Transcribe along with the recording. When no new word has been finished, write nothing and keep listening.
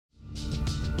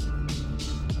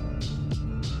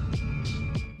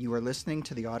You are listening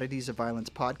to the Oddities of Violence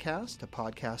podcast, a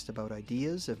podcast about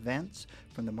ideas, events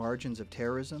from the margins of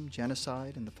terrorism,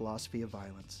 genocide, and the philosophy of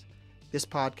violence. This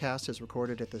podcast is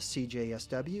recorded at the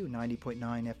CJSW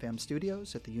 90.9 FM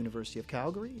studios at the University of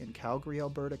Calgary in Calgary,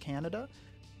 Alberta, Canada,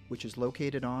 which is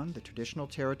located on the traditional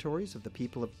territories of the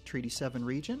people of Treaty 7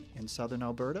 region in southern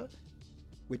Alberta,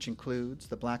 which includes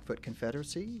the Blackfoot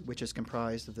Confederacy, which is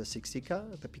comprised of the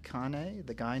Siksika, the Piikani,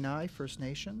 the Kainai First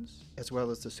Nations, as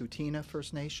well as the Tsuut'ina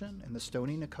First Nation and the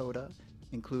Stoney Nakoda,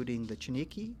 including the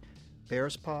Chiniki,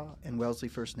 Bearspaw, and Wellesley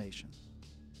First Nation.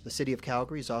 The city of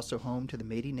Calgary is also home to the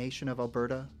Métis Nation of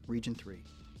Alberta, Region 3.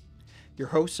 Your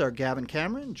hosts are Gavin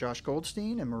Cameron, Josh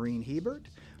Goldstein, and Maureen Hebert.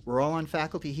 We're all on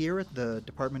faculty here at the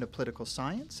Department of Political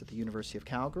Science at the University of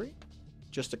Calgary.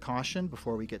 Just a caution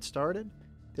before we get started.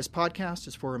 This podcast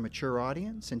is for a mature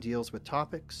audience and deals with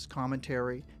topics,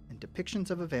 commentary, and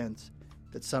depictions of events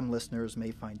that some listeners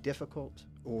may find difficult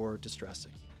or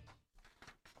distressing.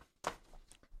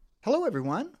 Hello,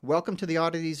 everyone. Welcome to the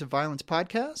Oddities of Violence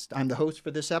podcast. I'm the host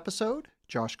for this episode,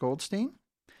 Josh Goldstein.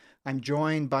 I'm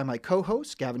joined by my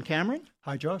co-host, Gavin Cameron.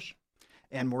 Hi, Josh.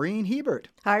 And Maureen Hebert.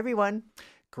 Hi, everyone.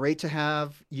 Great to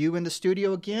have you in the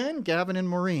studio again, Gavin and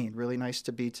Maureen. Really nice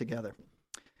to be together.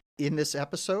 In this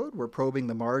episode, we're probing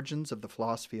the margins of the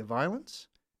philosophy of violence.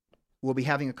 We'll be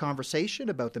having a conversation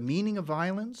about the meaning of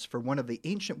violence for one of the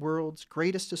ancient world's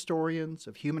greatest historians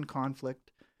of human conflict,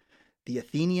 the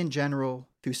Athenian general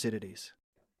Thucydides.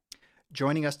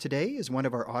 Joining us today is one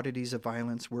of our Oddities of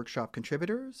Violence workshop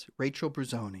contributors, Rachel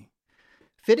Bruzoni.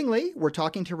 Fittingly, we're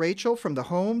talking to Rachel from the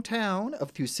hometown of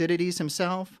Thucydides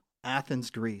himself, Athens,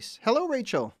 Greece. Hello,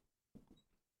 Rachel.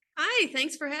 Hi,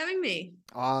 thanks for having me.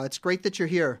 It's great that you're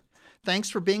here.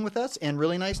 Thanks for being with us, and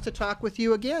really nice to talk with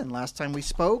you again. Last time we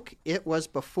spoke, it was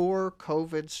before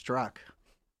COVID struck.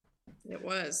 It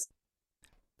was.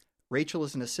 Rachel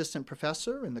is an assistant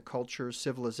professor in the Culture,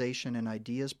 Civilization, and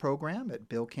Ideas program at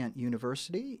Bilkent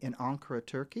University in Ankara,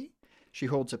 Turkey. She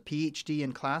holds a PhD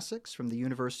in classics from the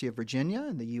University of Virginia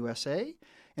in the USA,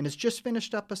 and has just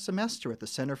finished up a semester at the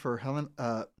Center for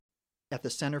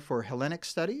Hellenic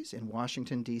Studies in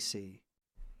Washington, D.C.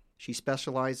 She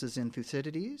specializes in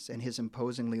Thucydides and his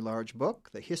imposingly large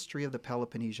book, The History of the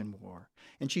Peloponnesian War.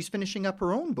 And she's finishing up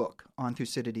her own book on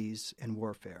Thucydides and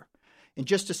warfare. In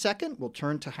just a second, we'll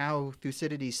turn to how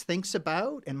Thucydides thinks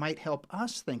about and might help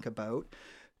us think about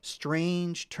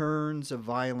strange turns of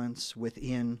violence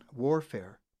within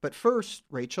warfare. But first,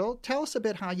 Rachel, tell us a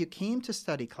bit how you came to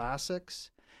study classics,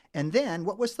 and then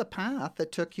what was the path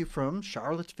that took you from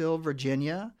Charlottesville,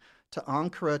 Virginia, to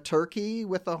Ankara, Turkey,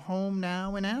 with a home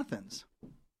now in Athens?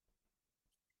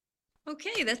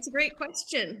 Okay, that's a great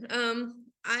question.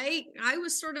 I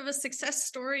was sort of a success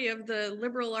story of the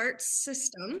liberal arts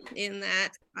system in that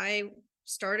I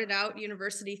started out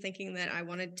university thinking that I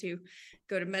wanted to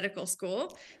go to medical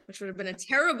school, which would have been a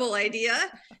terrible idea.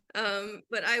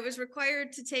 But I was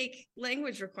required to take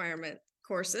language requirement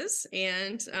courses,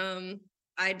 and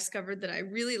I discovered that I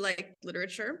really liked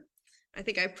literature. I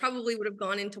think I probably would have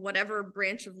gone into whatever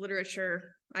branch of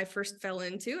literature I first fell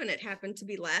into, and it happened to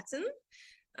be Latin.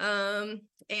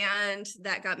 And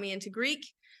that got me into Greek.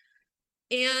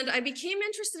 And I became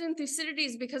interested in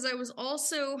Thucydides because I was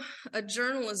also a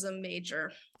journalism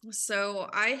major. So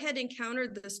I had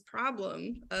encountered this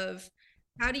problem of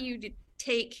how do you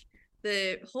take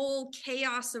the whole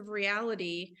chaos of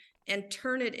reality and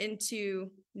turn it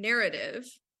into narrative,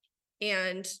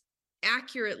 and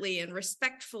accurately and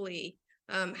respectfully,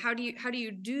 how do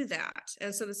you do that?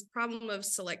 And so this problem of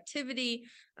selectivity,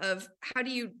 of how do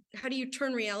you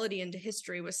turn reality into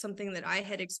history, was something that I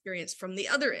had experienced from the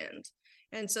other end.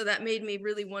 And so that made me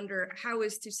really wonder, how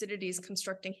is Thucydides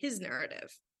constructing his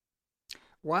narrative?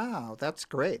 Wow, that's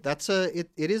great. It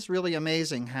is really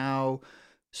amazing how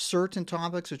certain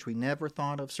topics which we never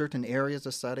thought of, certain areas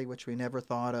of study which we never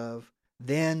thought of,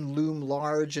 then loom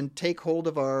large and take hold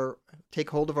of our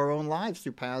own lives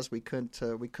through paths we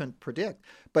couldn't predict.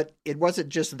 But it wasn't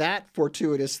just that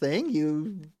fortuitous thing.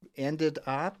 You ended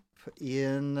up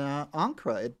in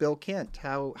Ankara at Bilkent.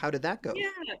 How did that go?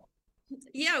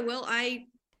 Yeah. Well,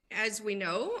 as we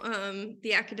know,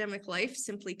 the academic life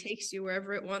simply takes you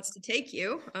wherever it wants to take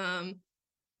you.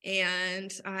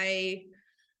 And I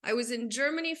was in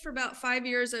Germany for about 5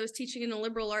 years. I was teaching in a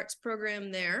liberal arts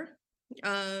program there.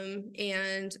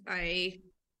 And I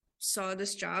saw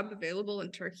this job available in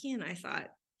Turkey, and I thought,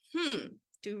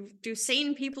 do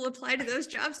sane people apply to those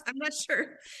jobs? I'm not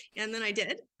sure. And then I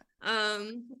did.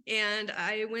 And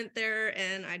I went there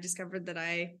and I discovered that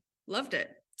I loved it.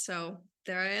 So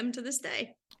there I am to this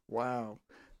day. Wow.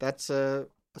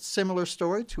 a similar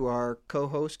story to our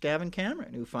co-host Gavin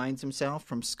Cameron, who finds himself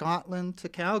from Scotland to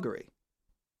Calgary.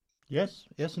 Yes,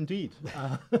 yes, indeed.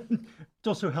 It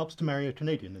also helps to marry a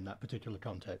Canadian in that particular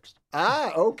context.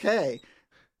 Ah, okay.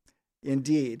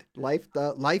 Indeed. Life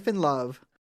and love.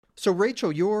 So,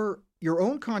 Rachel, your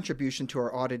own contribution to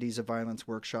our Oddities of Violence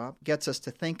workshop gets us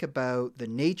to think about the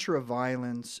nature of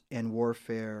violence and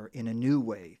warfare in a new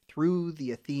way through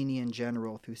the Athenian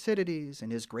general Thucydides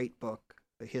and his great book,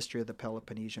 The History of the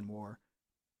Peloponnesian War.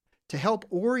 To help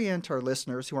orient our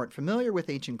listeners who aren't familiar with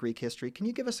ancient Greek history, can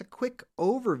you give us a quick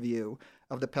overview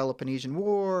of the Peloponnesian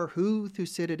War, who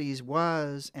Thucydides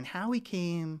was, and how he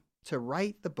came to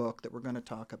write the book that we're going to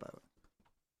talk about?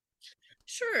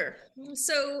 Sure.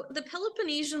 So the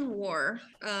Peloponnesian War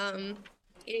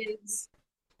is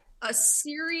a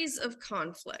series of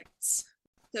conflicts.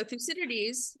 So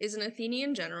Thucydides is an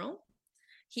Athenian general.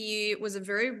 He was a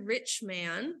very rich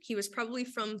man. He was probably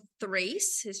from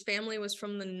Thrace. His family was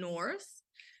from the north.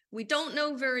 We don't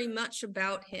know very much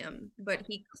about him, but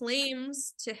he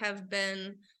claims to have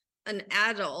been an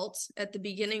adult at the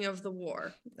beginning of the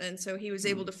war. And so he was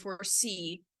able to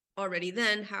foresee already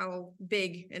then how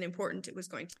big and important it was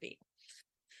going to be.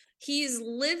 He's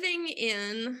living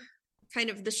in kind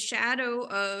of the shadow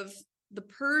of the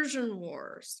Persian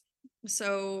Wars.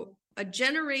 So a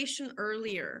generation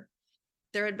earlier,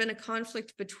 there had been a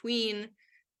conflict between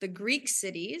the Greek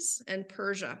cities and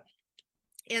Persia.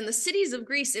 And the cities of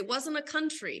Greece, it wasn't a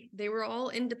country. They were all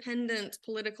independent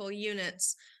political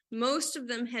units. Most of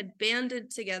them had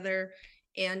banded together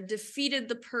and defeated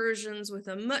the Persians with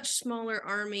a much smaller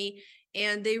army.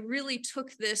 And they really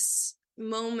took this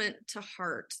moment to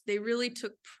heart. They really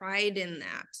took pride in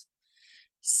that.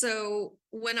 So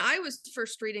when I was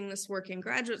first reading this work in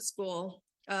graduate school,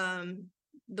 the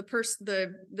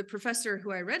professor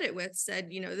who I read it with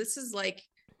said, this is like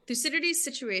Thucydides'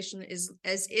 situation is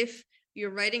as if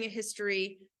you're writing a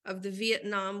history of the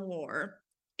Vietnam War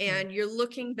and you're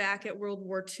looking back at World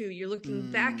War II. You're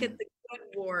looking back at the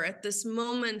Good War, at this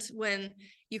moment when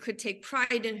you could take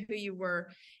pride in who you were,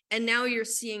 and now you're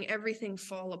seeing everything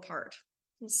fall apart.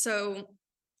 So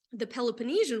the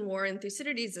Peloponnesian War in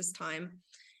Thucydides' time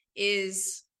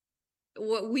is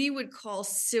what we would call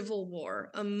civil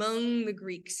war among the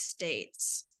Greek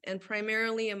states, and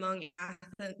primarily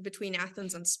between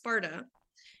Athens and Sparta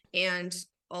and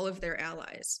all of their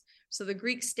allies. So the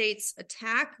Greek states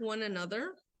attack one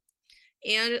another,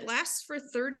 and it lasts for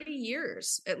 30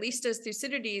 years, at least as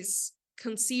Thucydides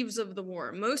conceives of the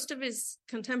war. Most of his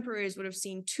contemporaries would have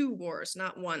seen 2 wars,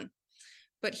 not one.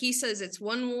 But he says it's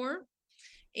one war,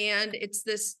 and it's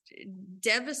this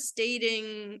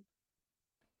devastating,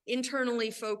 internally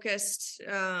focused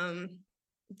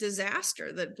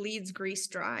disaster that bleeds Greece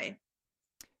dry.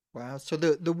 Wow. So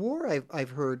the war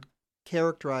I've heard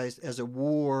characterized as a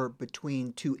war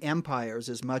between 2 empires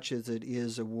as much as it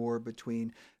is a war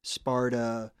between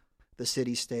Sparta, the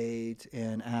city-state,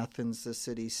 and Athens, the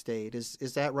city-state.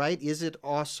 Is that right? Is it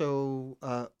also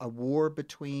a war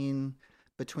between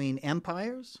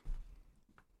empires?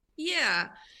 Yeah,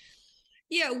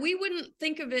 we wouldn't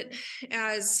think of it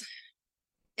as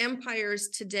empires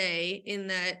today in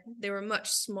that they were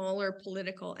much smaller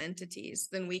political entities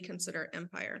than we consider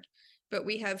empire. But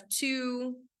we have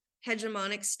 2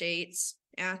 hegemonic states,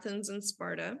 Athens and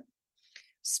Sparta.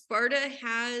 Sparta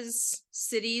has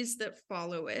cities that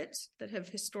follow it, that have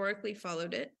historically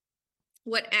followed it.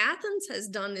 What Athens has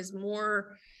done is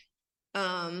more,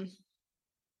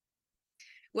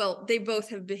 they both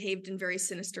have behaved in very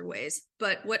sinister ways.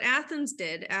 But what Athens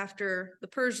did after the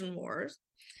Persian Wars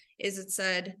is it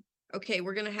said, okay,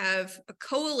 we're going to have a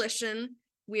coalition.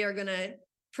 We are going to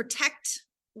protect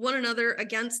one another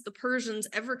against the Persians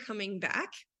ever coming back.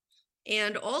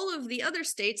 And all of the other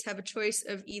states have a choice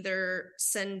of either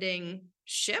sending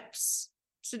ships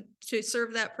to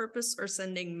serve that purpose or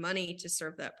sending money to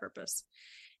serve that purpose.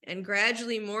 And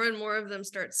gradually more and more of them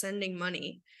start sending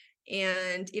money.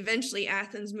 And eventually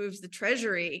Athens moves the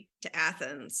treasury to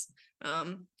Athens,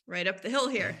 right up the hill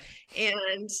here.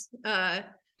 And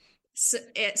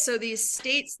so these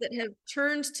states that have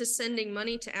turned to sending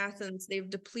money to Athens, they've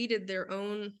depleted their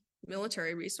own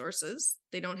military resources.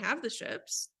 They don't have the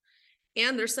ships,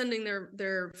 and they're sending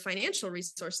their financial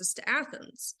resources to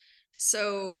Athens.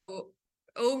 So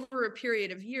over a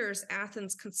period of years,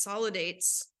 Athens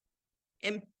consolidates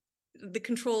and the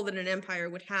control that an empire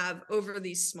would have over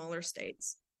these smaller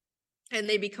states, and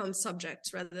they become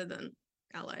subjects rather than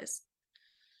allies.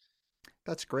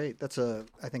 That's great. That's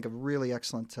I think a really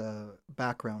excellent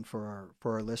background for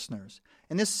our listeners.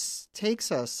 And this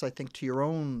takes us, I think, to your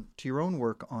own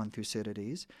work on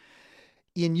Thucydides.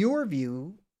 In your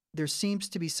view, there seems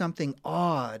to be something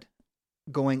odd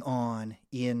going on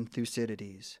in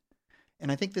Thucydides.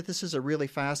 And I think that this is a really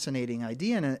fascinating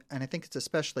idea, and I think it's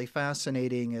especially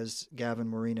fascinating, as Gavin,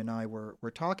 Maureen, and I were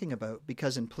talking about,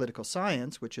 because in political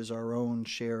science, which is our own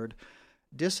shared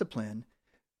discipline,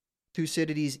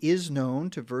 Thucydides is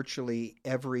known to virtually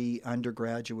every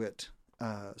undergraduate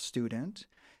student.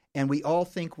 And we all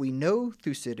think we know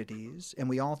Thucydides, and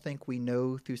we all think we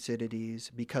know Thucydides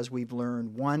because we've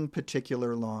learned one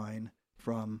particular line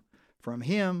from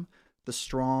him: the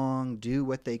strong do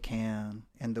what they can,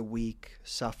 and the weak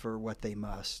suffer what they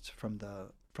must, from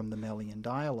the Melian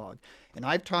dialogue. And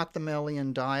I've taught the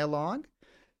Melian dialogue,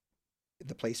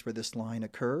 the place where this line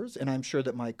occurs, and I'm sure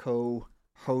that my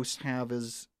co-hosts have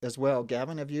as well.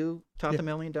 Gavin, have you taught the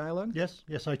Melian dialogue? Yes,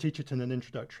 I teach it in an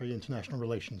introductory international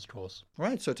relations course.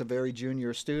 Right, so it's a very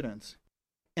junior students.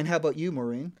 And how about you,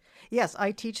 Maureen? Yes,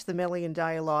 I teach the Melian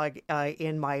dialogue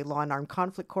in my Law and Armed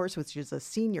Conflict course, which is a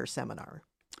senior seminar.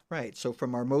 Right. So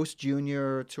from our most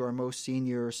junior to our most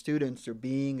senior students are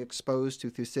being exposed to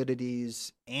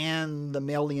Thucydides, and the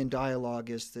Melian dialogue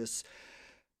is this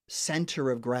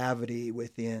center of gravity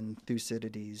within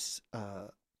Thucydides'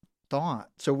 thought.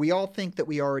 So we all think that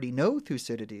we already know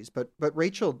Thucydides, but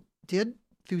Rachel, did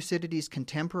Thucydides'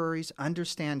 contemporaries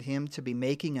understand him to be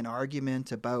making an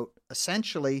argument about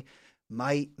essentially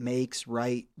might makes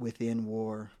right within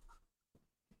war?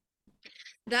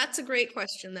 That's a great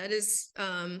question. That is,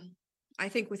 I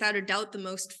think, without a doubt, the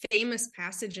most famous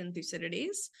passage in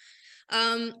Thucydides.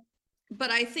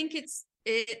 But I think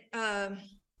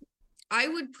I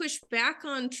would push back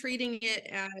on treating it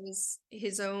as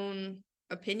his own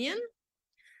opinion.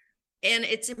 And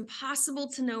it's impossible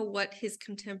to know what his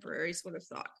contemporaries would have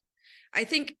thought. I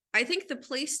think the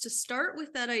place to start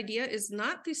with that idea is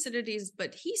not Thucydides,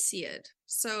 but Hesiod.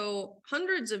 So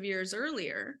hundreds of years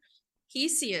earlier,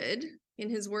 Hesiod, in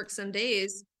his works on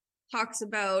days, talks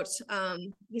about,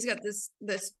 he's got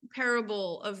this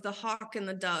parable of the hawk and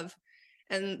the dove,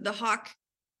 and the hawk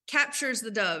captures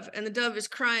the dove, and the dove is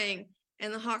crying,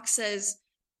 and the hawk says,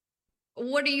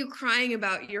 "What are you crying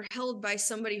about? You're held by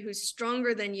somebody who's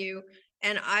stronger than you,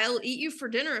 and I'll eat you for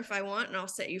dinner if I want, and I'll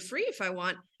set you free if I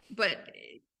want, but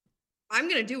I'm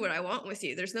going to do what I want with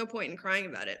you. There's no point in crying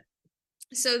about it."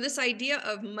 So this idea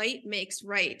of might makes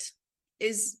right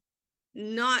is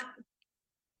not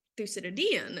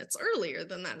Thucydidean. It's earlier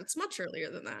than that. It's much earlier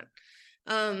than that.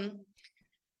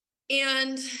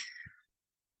 And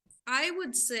I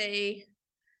would say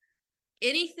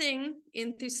anything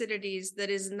in Thucydides that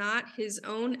is not his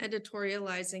own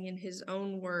editorializing in his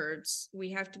own words,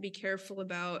 we have to be careful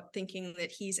about thinking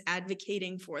that he's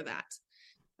advocating for that.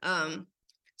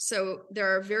 So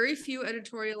there are very few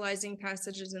editorializing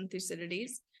passages in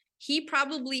Thucydides. He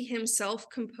probably himself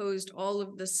composed all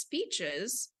of the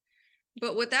speeches,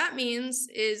 but what that means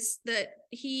is that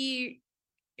he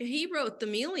wrote the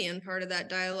Melian part of that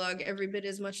dialogue every bit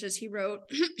as much as he wrote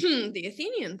the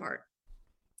Athenian part.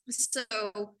 So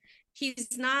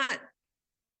he's not,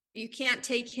 you can't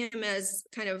take him as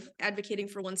kind of advocating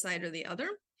for one side or the other.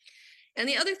 And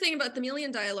the other thing about the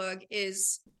Melian dialogue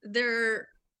is there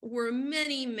were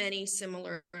many, many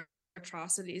similar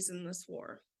atrocities in this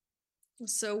war.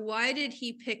 So why did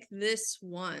he pick this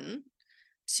one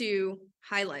to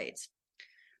highlight?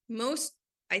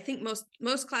 I think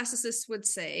most classicists would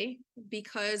say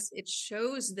because it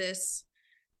shows this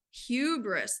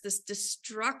hubris, this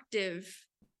destructive,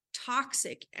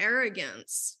 toxic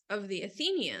arrogance of the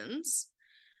Athenians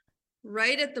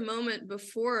right at the moment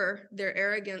before their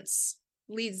arrogance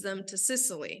leads them to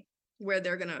Sicily, where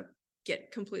they're going to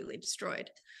get completely destroyed.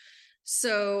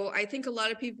 So I think a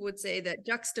lot of people would say that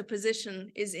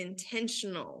juxtaposition is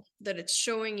intentional, that it's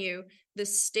showing you the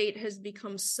state has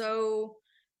become so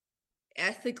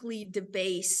ethically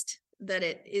debased that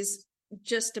it is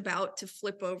just about to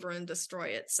flip over and destroy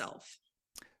itself.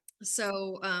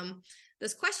 So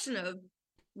this question of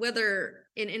whether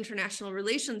in international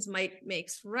relations might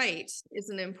makes right is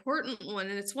an important one,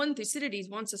 and it's one Thucydides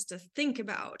wants us to think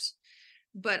about.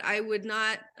 But I would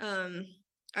not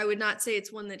say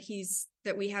it's one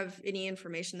that we have any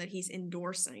information that he's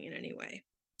endorsing in any way.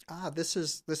 This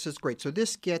is great. So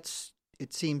this gets,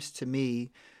 it seems to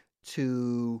me,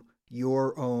 to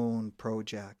your own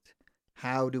project.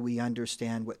 How do we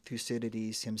understand what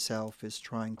Thucydides himself is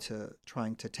trying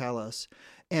to tell us?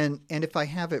 And if I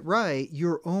have it right,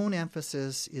 your own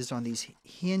emphasis is on these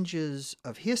hinges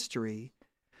of history,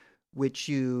 which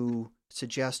you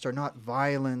suggest are not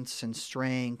violence and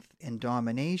strength and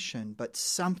domination, but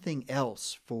something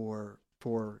else for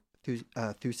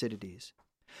Thucydides.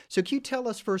 So can you tell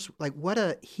us first, like, what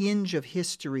a hinge of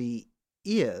history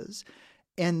is,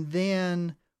 and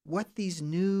then what these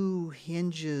new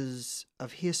hinges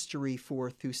of history for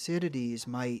Thucydides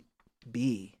might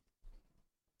be.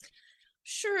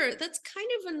 Sure, that's kind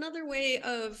of another way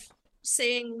of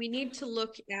saying we need to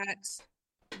look at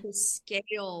the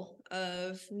scale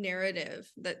of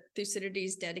narrative that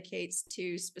Thucydides dedicates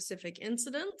to specific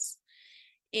incidents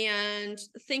and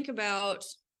think about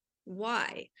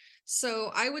why.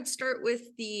 So I would start with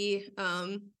the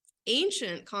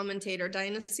ancient commentator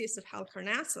Dionysius of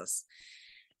Halicarnassus.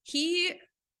 He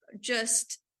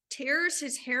just tears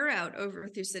his hair out over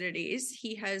Thucydides.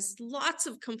 He has lots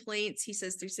of complaints. He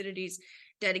says Thucydides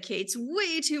dedicates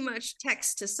way too much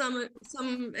text to some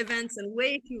events and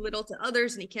way too little to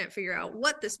others, and he can't figure out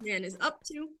what this man is up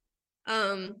to.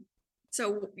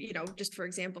 So, just for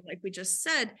example, like we just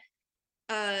said,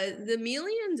 the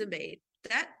Melian debate,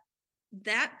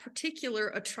 that particular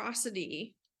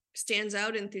atrocity stands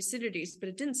out in Thucydides, but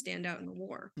it didn't stand out in the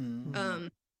war. Mm-hmm.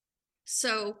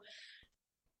 So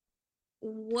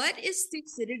what is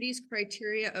Thucydides'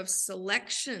 criteria of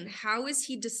selection? How is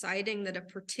he deciding that a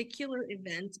particular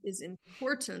event is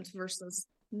important versus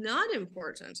not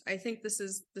important? I think this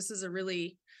is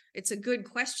it's a good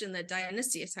question that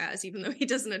Dionysius has, even though he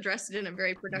doesn't address it in a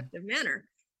very productive manner.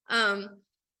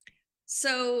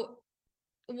 So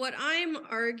what I'm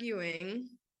arguing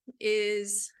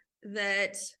is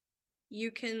that you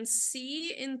can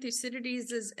see in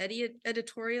Thucydides'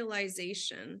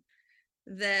 editorialization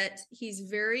that he's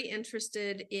very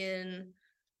interested in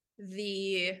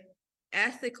the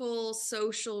ethical,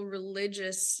 social,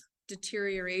 religious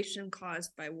deterioration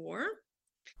caused by war,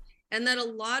 and that a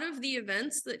lot of the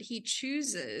events that he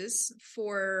chooses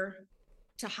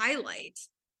to highlight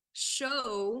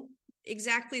show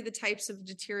exactly the types of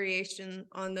deterioration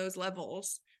on those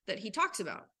levels that he talks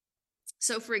about.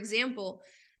 So, for example,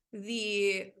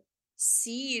 the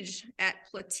siege at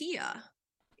Plataea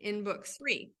in Book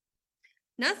 3.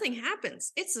 Nothing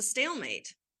happens. It's a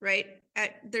stalemate, right?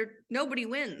 Nobody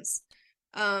wins.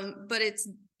 But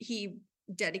he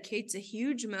dedicates a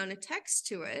huge amount of text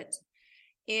to it.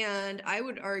 And I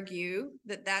would argue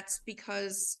that that's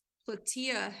because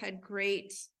Plataea had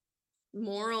great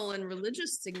moral and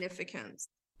religious significance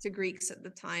to Greeks at the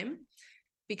time,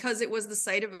 because it was the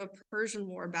site of a Persian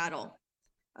war battle,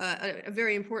 a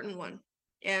very important one.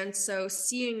 And so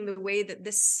seeing the way that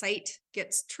this site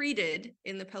gets treated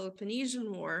in the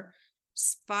Peloponnesian War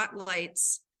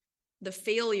spotlights the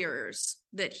failures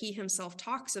that he himself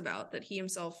talks about, that he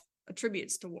himself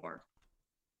attributes to war.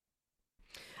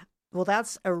 Well,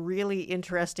 that's a really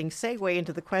interesting segue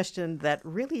into the question that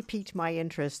really piqued my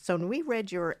interest. So when we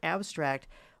read your abstract,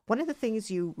 one of the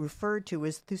things you referred to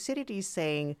is Thucydides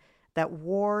saying that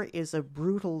war is a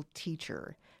brutal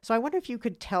teacher. So I wonder if you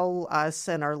could tell us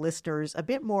and our listeners a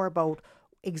bit more about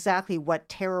exactly what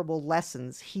terrible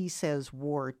lessons he says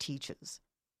war teaches.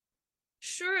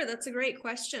 Sure, that's a great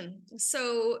question.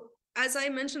 So as I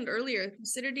mentioned earlier,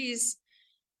 Thucydides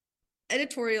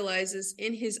editorializes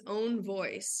in his own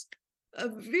voice a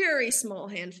very small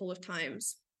handful of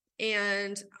times.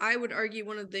 And I would argue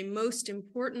one of the most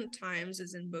important times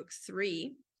is in Book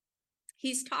 3.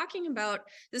 He's talking about,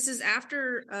 this is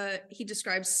after he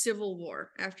describes civil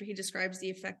war, after he describes the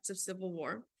effects of civil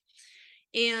war.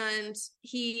 And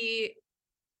he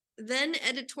then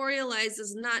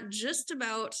editorializes not just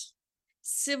about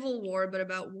civil war, but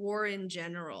about war in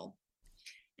general.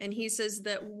 And he says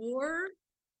that war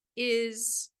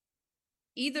is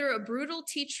either a brutal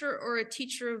teacher or a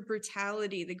teacher of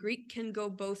brutality. The Greek can go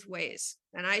both ways.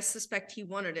 And I suspect he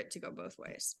wanted it to go both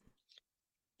ways.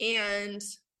 And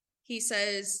he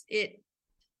says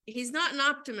he's not an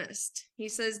optimist. He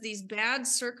says these bad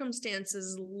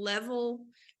circumstances level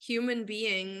human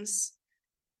beings,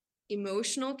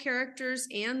 emotional characters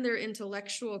and their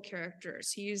intellectual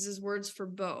characters. He uses words for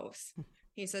both.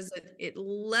 He says that it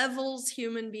levels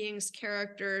human beings'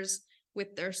 characters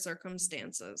with their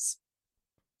circumstances.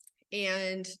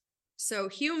 And so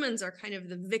humans are kind of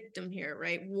the victim here,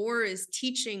 right? War is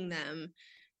teaching them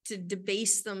to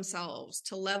debase themselves,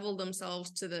 to level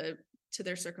themselves to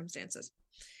their circumstances.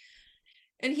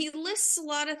 And he lists a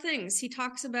lot of things. He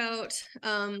talks about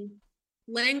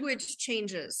language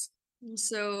changes.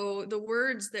 So the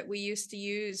words that we used to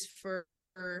use for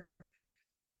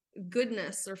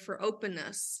goodness or for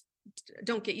openness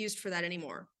don't get used for that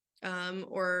anymore.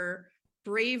 Or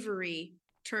bravery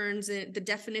the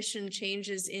definition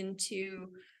changes into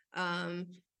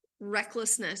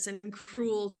recklessness and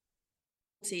cruelty.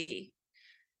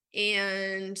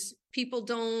 And people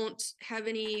don't have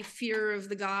any fear of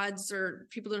the gods, or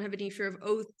people don't have any fear of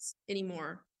oaths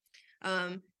anymore.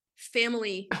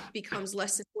 Family becomes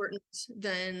less important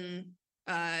than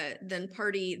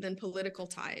party than political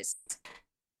ties.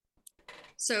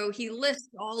 So he lists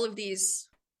all of these,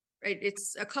 right?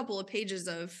 It's a couple of pages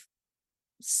of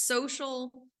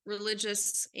social,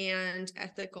 religious, and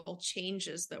ethical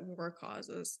changes that war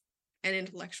causes, and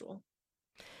intellectual.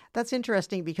 That's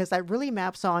interesting because that really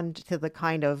maps on to the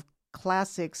kind of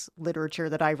classics literature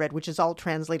that I read, which is all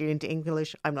translated into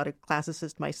English. I'm not a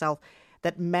classicist myself,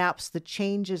 that maps the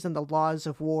changes in the laws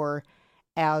of war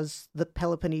as the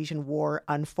Peloponnesian War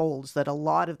unfolds, that a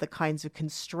lot of the kinds of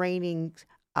constraining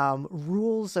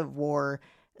rules of war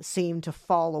seem to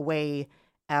fall away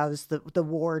as the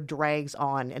war drags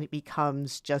on, and it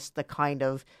becomes just the kind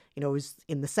of,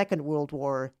 in the Second World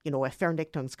War, a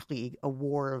Vernichtungskrieg, a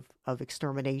war of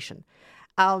extermination.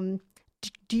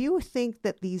 Do you think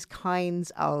that these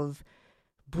kinds of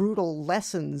brutal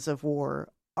lessons of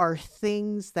war are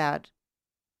things that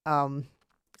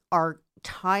are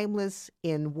timeless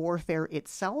in warfare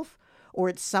itself, or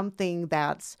it's something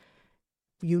that's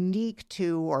unique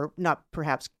to, or not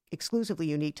perhaps exclusively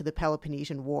unique to, the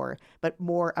Peloponnesian War, but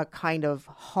more a kind of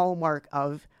hallmark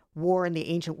of war in the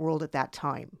ancient world at that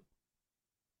time?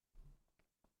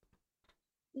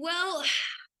 Well,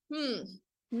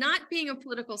 not being a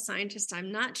political scientist,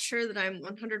 I'm not sure that I'm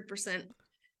 100%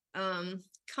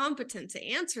 competent to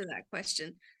answer that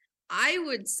question. I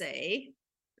would say,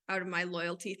 out of my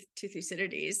loyalty to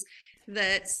Thucydides,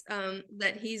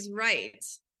 that he's right.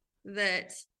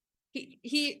 That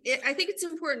I think it's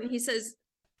important. He says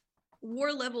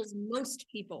war levels most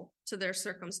people to their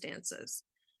circumstances.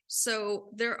 So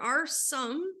there are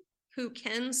some who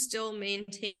can still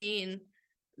maintain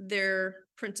their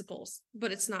principles,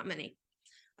 but it's not many.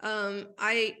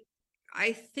 I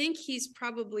think he's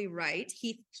probably right.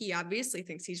 He obviously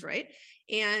thinks he's right,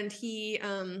 and he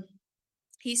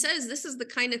says this is the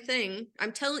kind of thing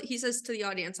he says to the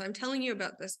audience, I'm telling you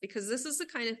about this because this is the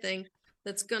kind of thing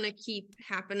that's going to keep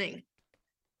happening.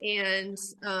 And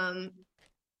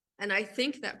I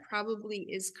think that probably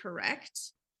is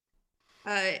correct.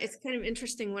 It's kind of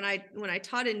interesting when I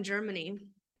taught in Germany,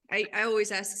 I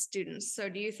always ask students, so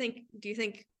do you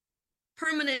think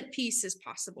permanent peace is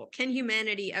possible? Can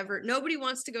humanity ever, nobody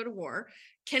wants to go to war.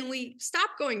 Can we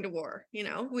stop going to war?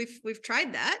 We've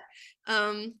tried that.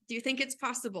 Do you think it's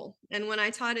possible? And when I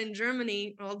taught in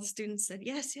Germany, all the students said,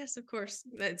 yes, of course.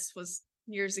 This was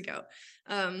years ago.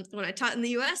 When I taught in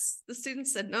the US, the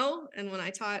students said no. And when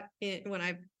I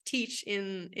teach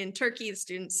in Turkey, the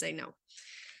students say no.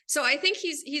 So I think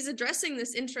he's addressing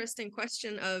this interesting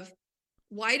question of,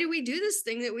 why do we do this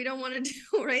thing that we don't want to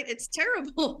do, right? It's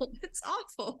terrible. It's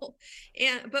awful.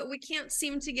 But we can't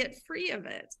seem to get free of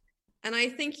it. And I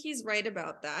think he's right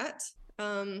about that.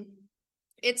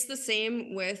 It's the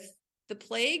same with the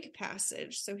plague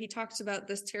passage. So he talks about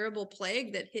this terrible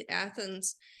plague that hit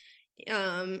Athens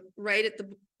right at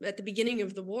the beginning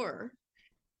of the war.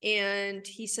 And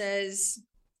he says,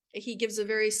 he gives a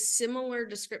very similar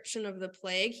description of the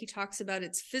plague. He talks about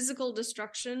its physical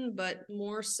destruction, but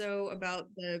more so about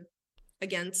the,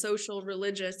 again, social,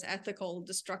 religious, ethical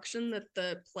destruction that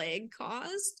the plague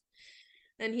caused.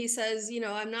 And he says,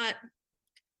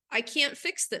 I can't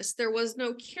fix this. There was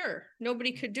no cure.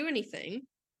 Nobody could do anything.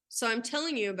 So I'm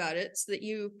telling you about it so that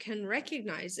you can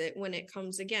recognize it when it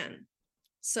comes again.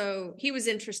 So he was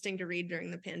interesting to read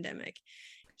during the pandemic.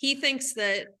 He thinks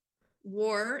that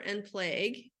war and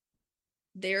plague,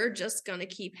 they're just going to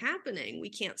keep happening. We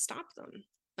can't stop them.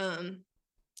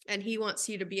 And he wants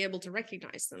you to be able to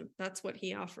recognize them. That's what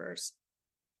he offers.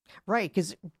 Right,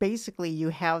 because basically you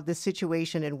have this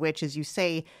situation in which, as you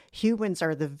say, humans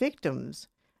are the victims,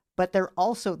 but they're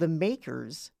also the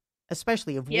makers,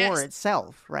 especially of war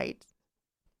itself, right?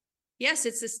 Yes,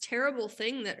 it's this terrible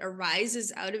thing that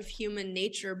arises out of human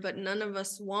nature, but none of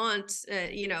us want,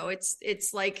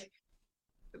 it's like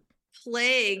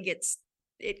plague.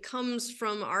 It comes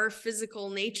from our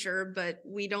physical nature, but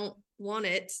we don't want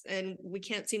it, and we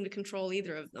can't seem to control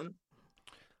either of them.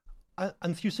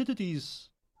 And Thucydides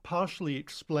partially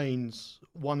explains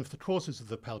one of the causes of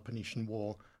the Peloponnesian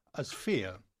War as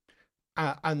fear.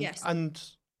 And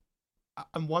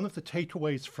one of the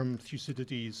takeaways from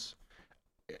Thucydides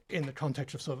in the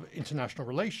context of sort of international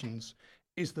relations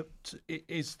is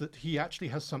that he actually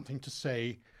has something to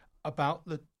say about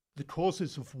the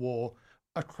causes of war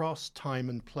across time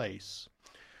and place.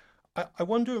 I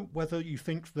wonder whether you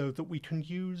think, though, that we can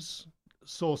use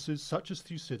sources such as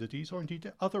Thucydides or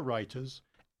indeed other writers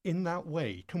in that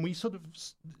way. Can we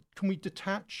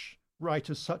detach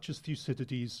writers such as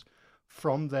Thucydides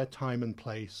from their time and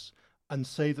place and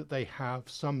say that they have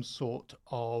some sort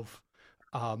of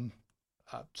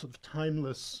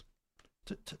timeless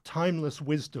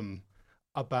wisdom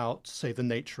about, say, the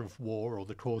nature of war or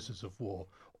the causes of war?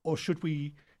 Or should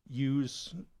we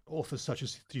use authors such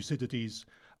as Thucydides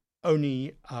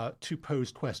only to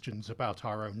pose questions about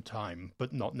our own time,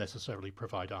 but not necessarily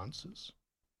provide answers?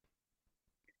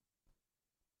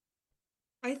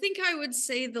 I think I would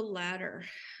say the latter,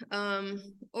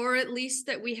 or at least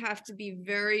that we have to be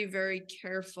very, very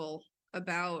careful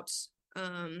about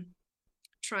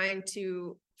trying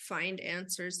to find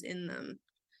answers in them.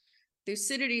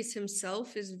 Thucydides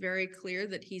himself is very clear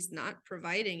that he's not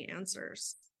providing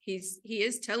answers. He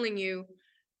is telling you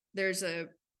there's a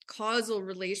causal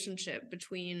relationship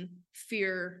between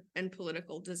fear and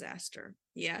political disaster.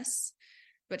 Yes,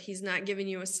 but he's not giving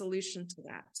you a solution to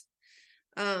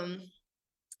that.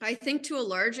 I think to a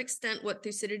large extent what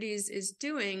Thucydides is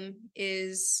doing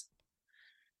is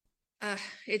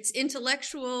it's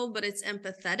intellectual, but it's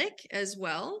empathetic as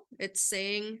well. It's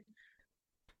saying,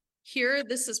 here,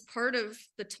 this is part of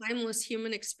the timeless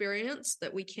human experience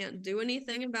that we can't do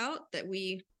anything about, that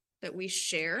we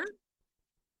share.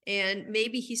 And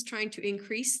maybe he's trying to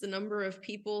increase the number of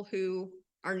people who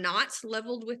are not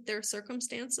leveled with their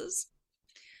circumstances.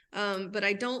 But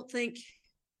I don't think,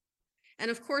 and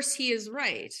of course he is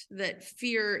right, that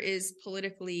fear is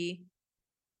politically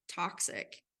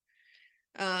toxic.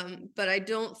 But I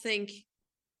think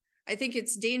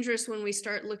it's dangerous when we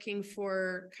start looking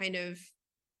for kind of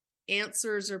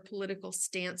answers or political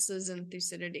stances in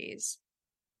Thucydides.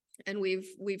 And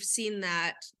we've seen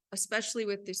that, especially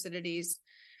with Thucydides,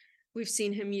 we've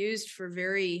seen him used for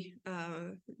very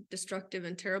destructive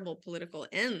and terrible political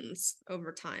ends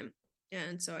over time.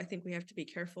 And so I think we have to be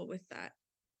careful with that.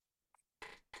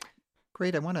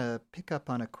 Great. I want to pick up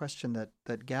on a question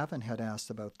that Gavin had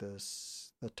asked about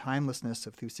this, the timelessness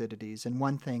of Thucydides. And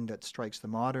one thing that strikes the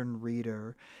modern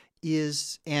reader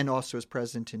is, and also is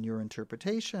present in your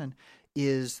interpretation,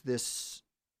 is this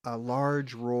a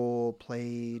large role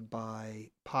played by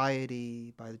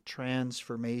piety, by the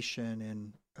transformation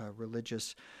in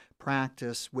religious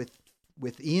practice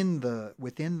within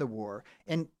the war.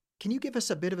 And can you give us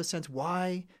a bit of a sense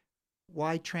why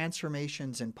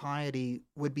transformations in piety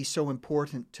would be so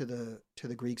important to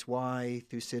the Greeks? Why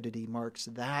Thucydides marks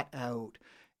that out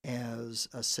as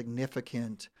a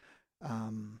significant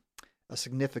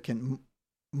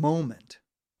moment?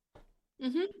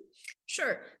 Mm-hmm.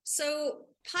 Sure. So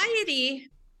piety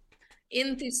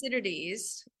in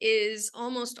Thucydides is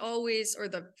almost always, or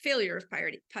the failure of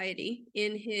piety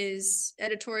in his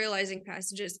editorializing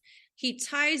passages, he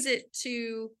ties it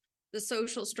to the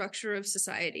social structure of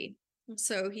society.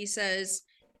 So he says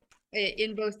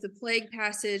in both the plague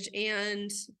passage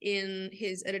and in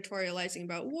his editorializing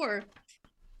about war,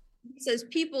 he says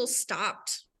people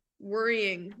stopped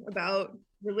worrying about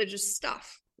religious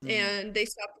stuff, and they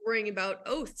stopped worrying about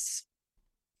oaths.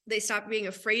 They stopped being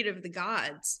afraid of the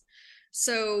gods.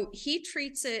 So he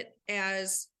treats it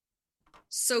as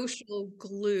social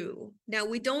glue. Now,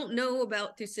 we don't know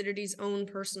about Thucydides' own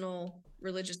personal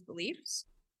religious beliefs,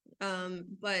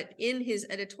 but in his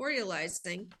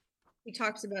editorializing, he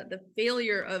talks about the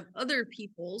failure of other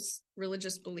people's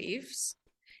religious beliefs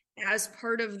as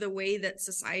part of the way that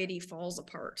society falls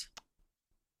apart.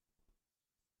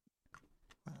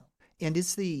 Wow.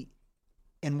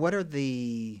 And what are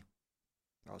the,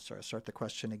 oh, sorry, I'll start the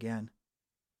question again.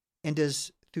 And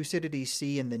does Thucydides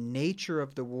see in the nature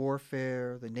of the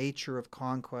warfare, the nature of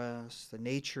conquest, the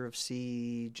nature of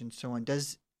siege, and so on,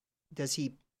 does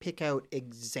he pick out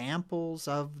examples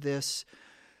of this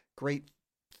great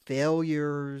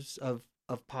failures of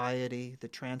piety, the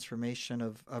transformation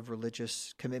of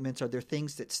religious commitments? Are there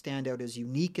things that stand out as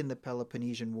unique in the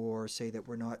Peloponnesian War, say, that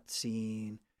we're not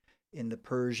seeing in the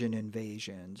Persian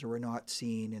invasions, or we're not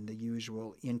seeing in the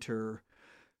usual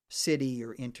inter-city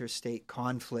or interstate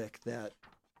conflict that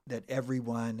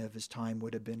everyone of his time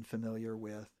would have been familiar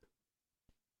with?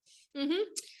 Mm-hmm.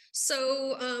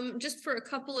 So just for a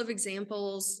couple of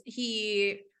examples,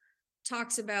 he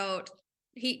talks about,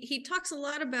 he talks a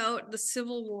lot about the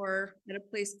civil war at a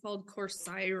place called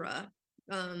Corcyra.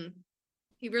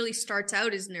 He really starts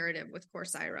out his narrative with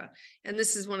Corcyra. And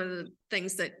this is one of the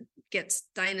things that gets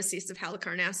Dionysius of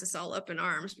Halicarnassus all up in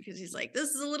arms, because he's like, this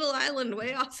is a little island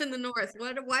way off in the north.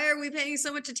 Why are we paying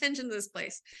so much attention to this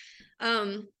place?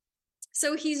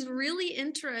 So he's really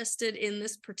interested in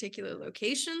this particular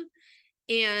location,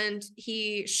 and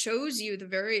he shows you the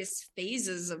various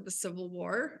phases of the Civil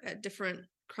War at different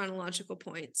chronological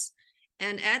points.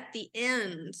 And at the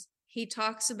end, he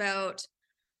talks about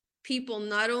people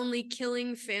not only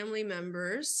killing family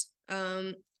members,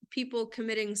 people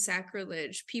committing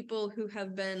sacrilege, people who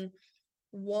have been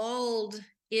walled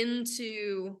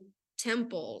into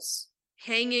temples,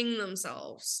 hanging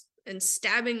themselves, and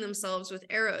stabbing themselves with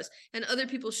arrows, and other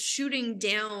people shooting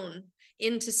down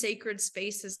into sacred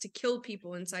spaces to kill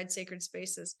people inside sacred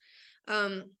spaces.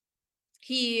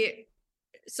 He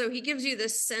gives you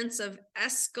this sense of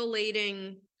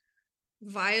escalating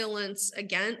violence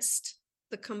against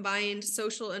the combined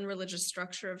social and religious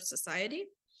structure of society.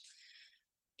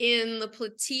 In the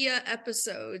Plataea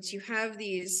episodes, you have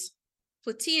these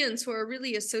Plataeans who are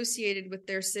really associated with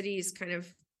their city's kind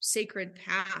of sacred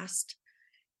past,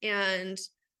 and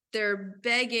they're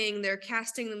begging, they're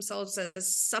casting themselves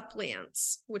as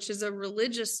suppliants, which is a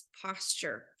religious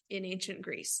posture in ancient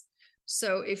Greece.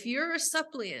 So if you're a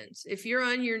suppliant, if you're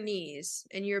on your knees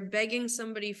and you're begging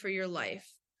somebody for your life,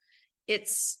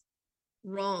 it's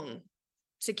wrong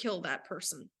to kill that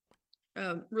person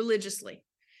religiously.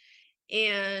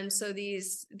 And so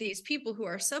these people who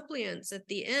are suppliants, at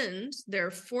the end, their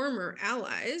former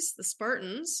allies, the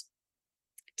Spartans,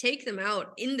 take them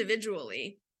out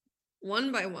individually,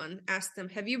 one by one, ask them,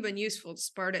 have you been useful to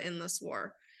Sparta in this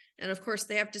war? And of course,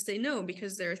 they have to say no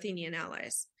because they're Athenian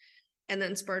allies. And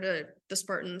then the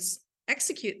Spartans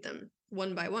execute them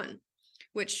one by one,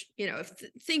 which,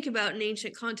 think about an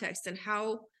ancient context and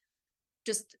how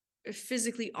just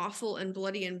physically awful and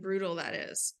bloody and brutal that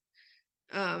is.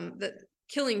 That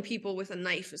killing people with a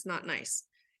knife is not nice.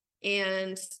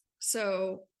 And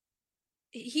so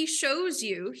he shows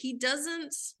you, he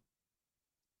doesn't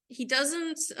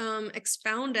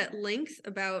expound at length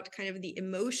about kind of the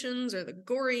emotions or the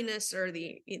goriness or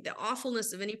the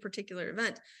awfulness of any particular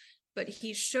event, but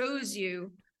he shows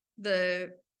you the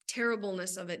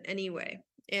terribleness of it anyway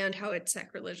and how it's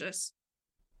sacrilegious.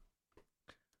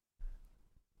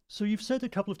 So you've said a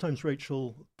couple of times,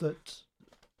 Rachel, that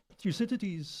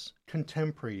Thucydides'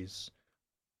 contemporaries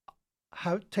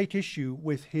take issue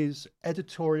with his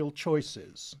editorial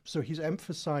choices. So he's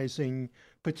emphasizing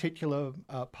particular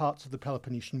parts of the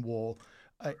Peloponnesian War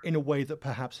in a way that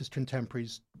perhaps his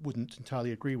contemporaries wouldn't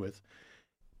entirely agree with.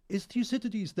 Is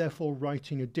Thucydides therefore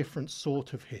writing a different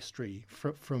sort of history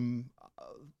from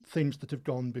things that have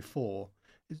gone before?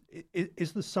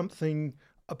 Is there something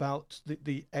about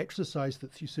the exercise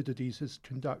that Thucydides is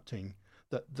conducting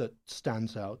that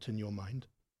stands out in your mind?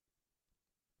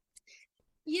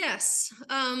 Yes.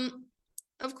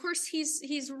 Of course,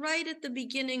 he's right at the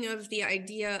beginning of the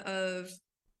idea of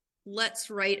let's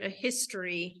write a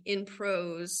history in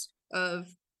prose of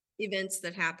events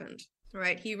that happened,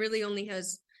 right? He really only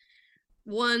has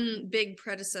one big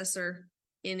predecessor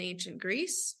in ancient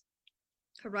Greece,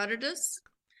 Herodotus,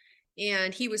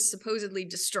 and he was supposedly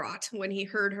distraught when he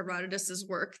heard Herodotus's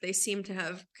work. They seem to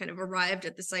have kind of arrived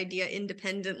at this idea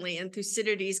independently, and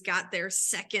Thucydides got there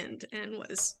second and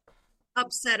was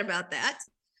upset about that.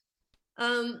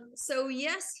 So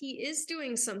yes, he is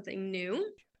doing something new,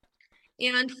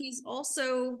 and he's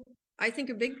also, I think,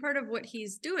 a big part of what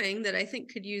he's doing that I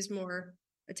think could use more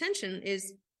attention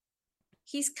is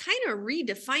he's kind of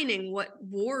redefining what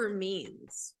war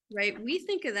means, right? We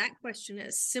think of that question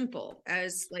as simple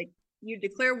as like you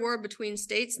declare war between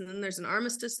states and then there's an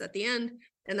armistice at the end,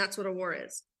 and that's what a war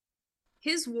is.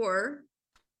 His war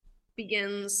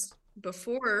begins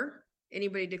before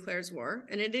anybody declares war,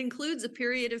 and it includes a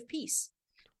period of peace.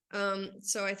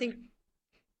 So I think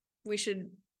we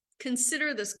should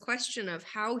consider this question of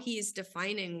how he's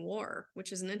defining war,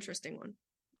 which is an interesting one.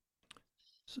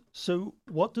 So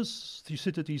what does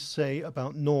Thucydides say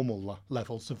about normal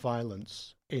levels of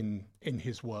violence in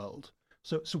his world?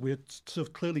 So we're sort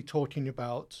of clearly talking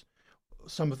about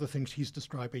some of the things he's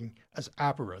describing as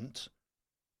aberrant,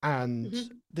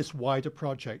 and this wider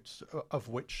project of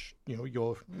which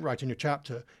you're writing a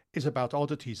chapter is about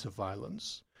oddities of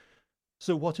violence.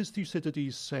 So what is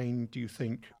Thucydides saying, do you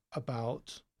think,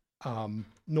 about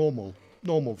normal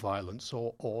violence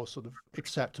or sort of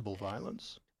acceptable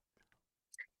violence?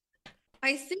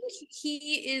 I think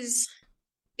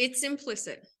it's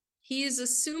implicit. He is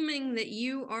assuming that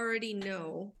you already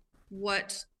know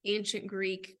what ancient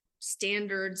Greek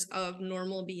standards of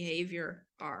normal behavior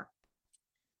are.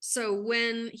 So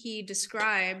when he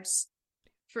describes,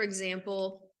 for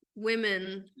example,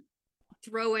 women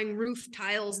throwing roof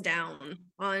tiles down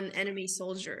on enemy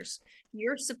soldiers,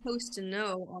 you're supposed to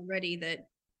know already that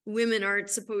women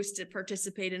aren't supposed to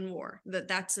participate in war, that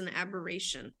that's an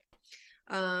aberration.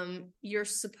 You're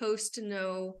supposed to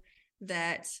know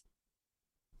that,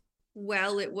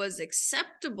 well, it was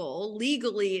acceptable,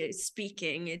 legally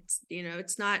speaking,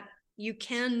 it's not, you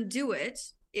can do it.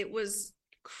 It was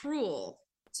cruel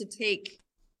to take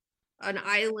an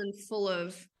island full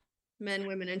of men,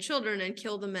 women, and children and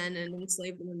kill the men and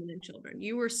enslave the women and children.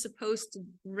 You were supposed to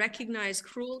recognize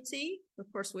cruelty. Of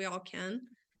course, we all can.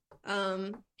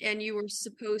 and you were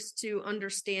supposed to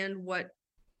understand what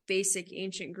basic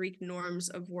ancient Greek norms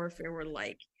of warfare were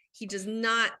like. He does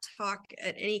not talk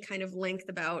at any kind of length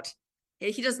about,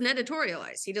 he doesn't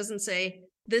editorialize. He doesn't say,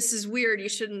 this is weird, you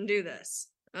shouldn't do this.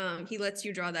 He lets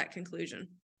you draw that conclusion.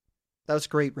 That was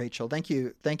great, Rachel. Thank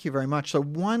you. Thank you very much. So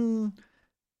one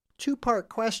two-part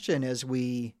question as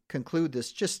we conclude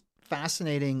this just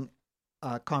fascinating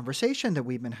conversation that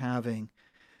we've been having.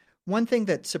 One thing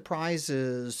that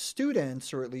surprises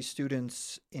students, or at least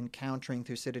students encountering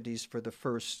Thucydides for the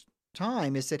first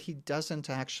time, is that he doesn't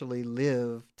actually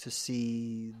live to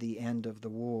see the end of the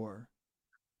war.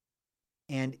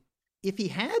 And if he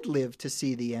had lived to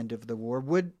see the end of the war,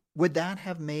 would that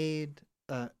have made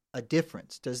a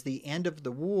difference? Does the end of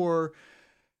the war,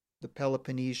 the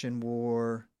Peloponnesian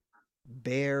War,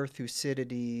 bear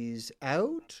Thucydides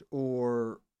out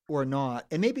or not?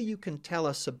 And maybe you can tell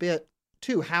us a bit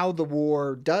too how the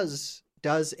war does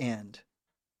end.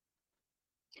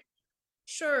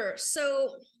 Sure.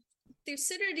 So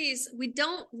Thucydides, we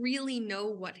don't really know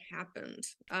what happened.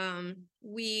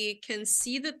 We can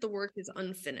see that the work is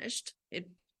unfinished. It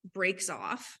breaks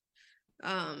off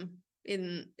at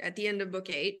the end of book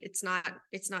 8. It's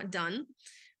not done.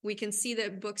 We can see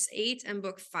that books 8 and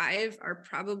book 5 are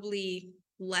probably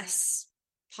less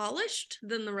polished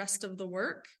than the rest of the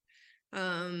work.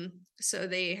 So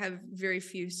they have very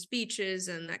few speeches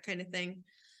and that kind of thing.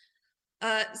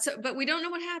 But we don't know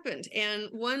what happened. And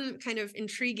one kind of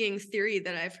intriguing theory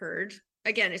that I've heard,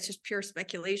 again, it's just pure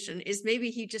speculation, is maybe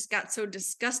he just got so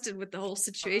disgusted with the whole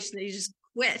situation that he just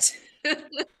quit.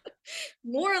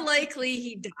 More likely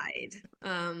he died.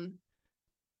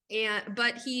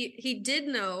 But he did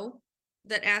know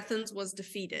that Athens was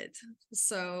defeated.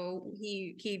 So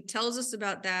he tells us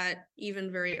about that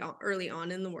even very early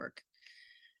on in the work.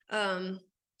 Had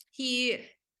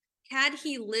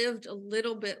he lived a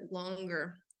little bit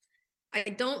longer, I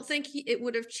don't think it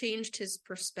would have changed his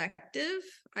perspective.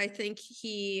 I think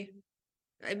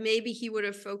maybe he would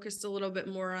have focused a little bit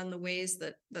more on the ways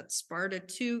that Sparta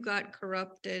too got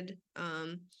corrupted,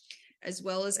 as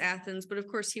well as Athens. But of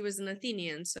course, he was an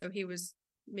Athenian, so he was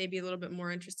maybe a little bit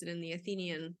more interested in the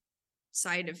Athenian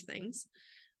side of things.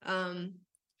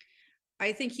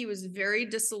 I think he was very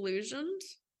disillusioned.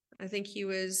 I think he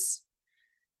was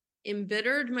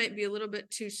embittered, might be a little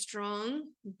bit too strong,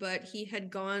 but he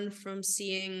had gone from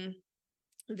seeing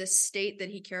the state that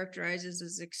he characterizes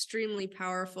as extremely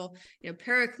powerful,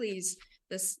 Pericles,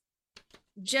 this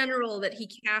general that he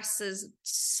casts as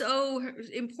so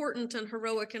important and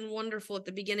heroic and wonderful at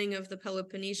the beginning of the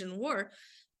Peloponnesian War,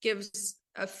 gives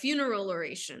a funeral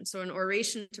oration, so an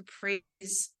oration to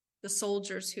praise the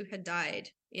soldiers who had died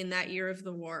in that year of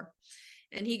the war.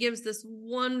 And he gives this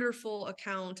wonderful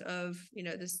account of,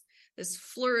 this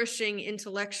flourishing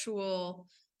intellectual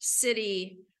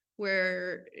city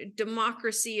where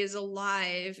democracy is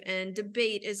alive and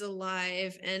debate is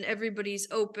alive and everybody's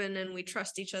open and we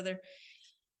trust each other.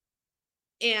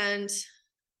 And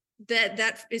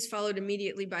that is followed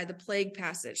immediately by the plague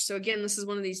passage. So again, this is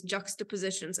one of these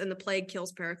juxtapositions, and the plague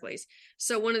kills Pericles.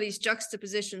 So one of these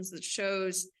juxtapositions that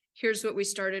shows, here's what we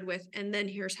started with, and then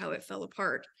here's how it fell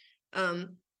apart.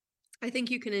 I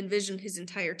think you can envision his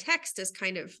entire text as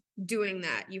kind of doing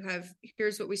that. You have,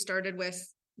 here's what we started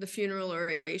with, the funeral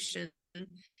oration, and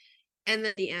then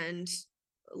at the end,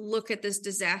 look at this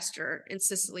disaster in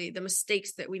Sicily, the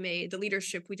mistakes that we made, the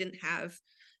leadership we didn't have,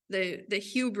 the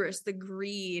hubris, the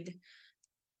greed.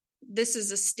 This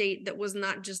is a state that was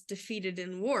not just defeated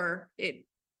in war, it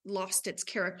lost its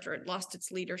character, it lost its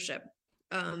leadership.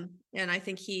 And I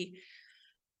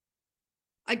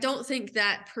don't think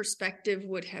that perspective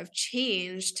would have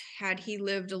changed had he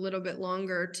lived a little bit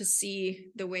longer to see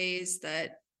the ways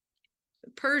that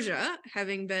Persia,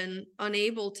 having been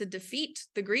unable to defeat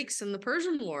the Greeks in the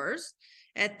Persian wars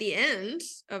at the end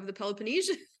of the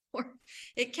Peloponnesian War,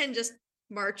 it can just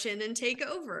march in and take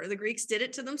over. The Greeks did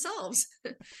it to themselves.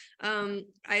 I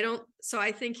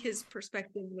think his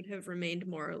perspective would have remained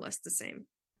more or less the same.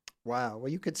 Wow.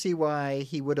 Well, you could see why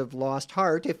he would have lost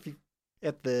heart if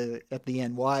at the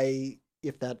end, why,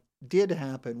 if that did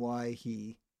happen, why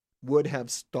he would have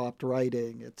stopped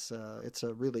writing. It's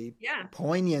a really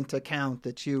poignant account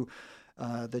that you're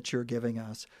giving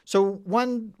us. So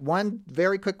one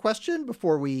very quick question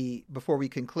before we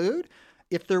conclude.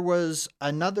 If there was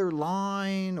another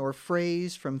line or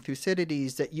phrase from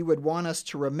Thucydides that you would want us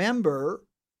to remember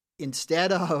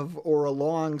instead of or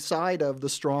alongside of the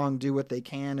strong do what they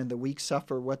can and the weak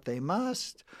suffer what they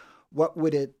must, what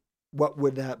would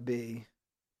that be?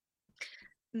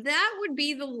 That would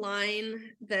be the line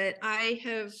that I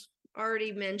have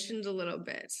already mentioned a little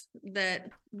bit, that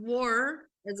war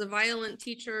as a violent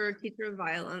teacher or teacher of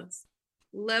violence,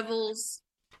 levels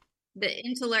the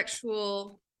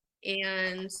intellectual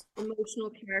and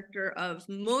emotional character of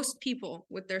most people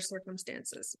with their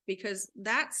circumstances, because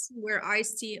that's where I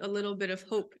see a little bit of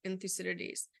hope in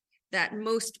Thucydides, that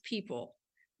most people,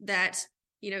 that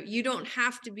you don't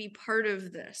have to be part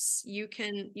of this. You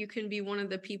can be one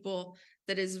of the people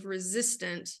that is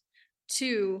resistant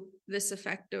to this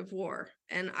effect of war.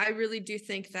 And I really do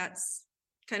think that's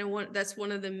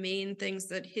one of the main things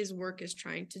that his work is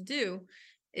trying to do,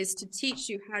 is to teach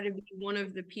you how to be one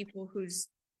of the people who's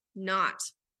not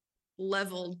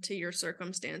leveled to your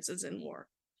circumstances in war.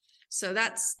 So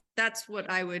that's what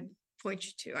I would point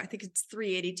you to. I think it's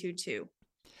 382-2.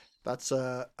 That's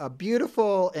a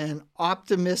beautiful and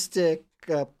optimistic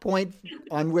point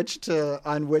on which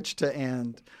to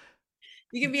end.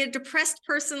 You can be a depressed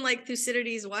person like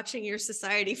Thucydides watching your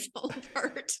society fall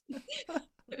apart.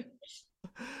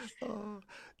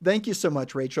 Thank you so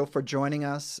much, Rachel, for joining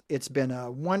us. It's been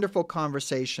a wonderful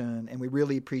conversation, and we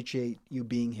really appreciate you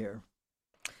being here.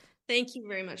 Thank you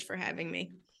very much for having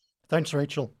me. Thanks,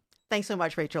 Rachel. Thanks so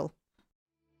much, Rachel.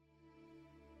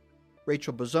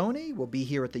 Rachel Bozzoni will be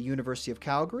here at the University of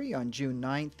Calgary on June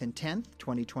 9th and 10th,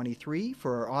 2023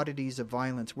 for our Oddities of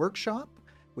Violence workshop,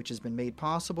 which has been made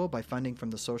possible by funding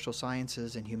from the Social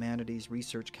Sciences and Humanities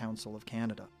Research Council of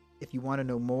Canada. If you want to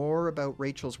know more about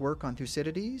Rachel's work on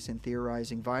Thucydides and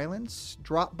theorizing violence,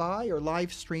 drop by or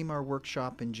live stream our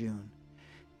workshop in June.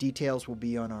 Details will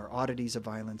be on our Oddities of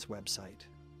Violence website.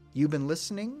 You've been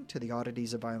listening to the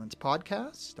Oddities of Violence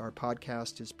podcast. Our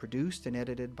podcast is produced and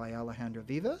edited by Alejandra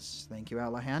Vivas. Thank you,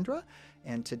 Alejandra.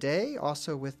 And today,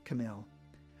 also with Camille.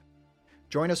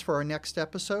 Join us for our next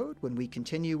episode when we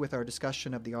continue with our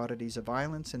discussion of the oddities of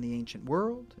violence in the ancient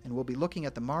world, and we'll be looking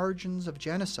at the margins of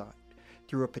genocide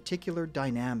through a particular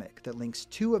dynamic that links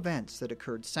two events that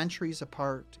occurred centuries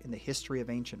apart in the history of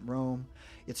ancient Rome,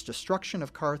 its destruction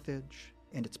of Carthage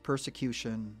and its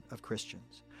persecution of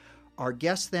Christians. Our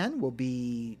guest then will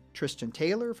be Tristan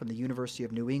Taylor from the University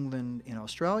of New England in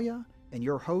Australia, and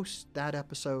your host that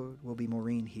episode will be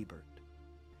Maureen Hebert.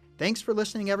 Thanks for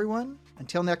listening, everyone.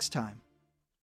 Until next time.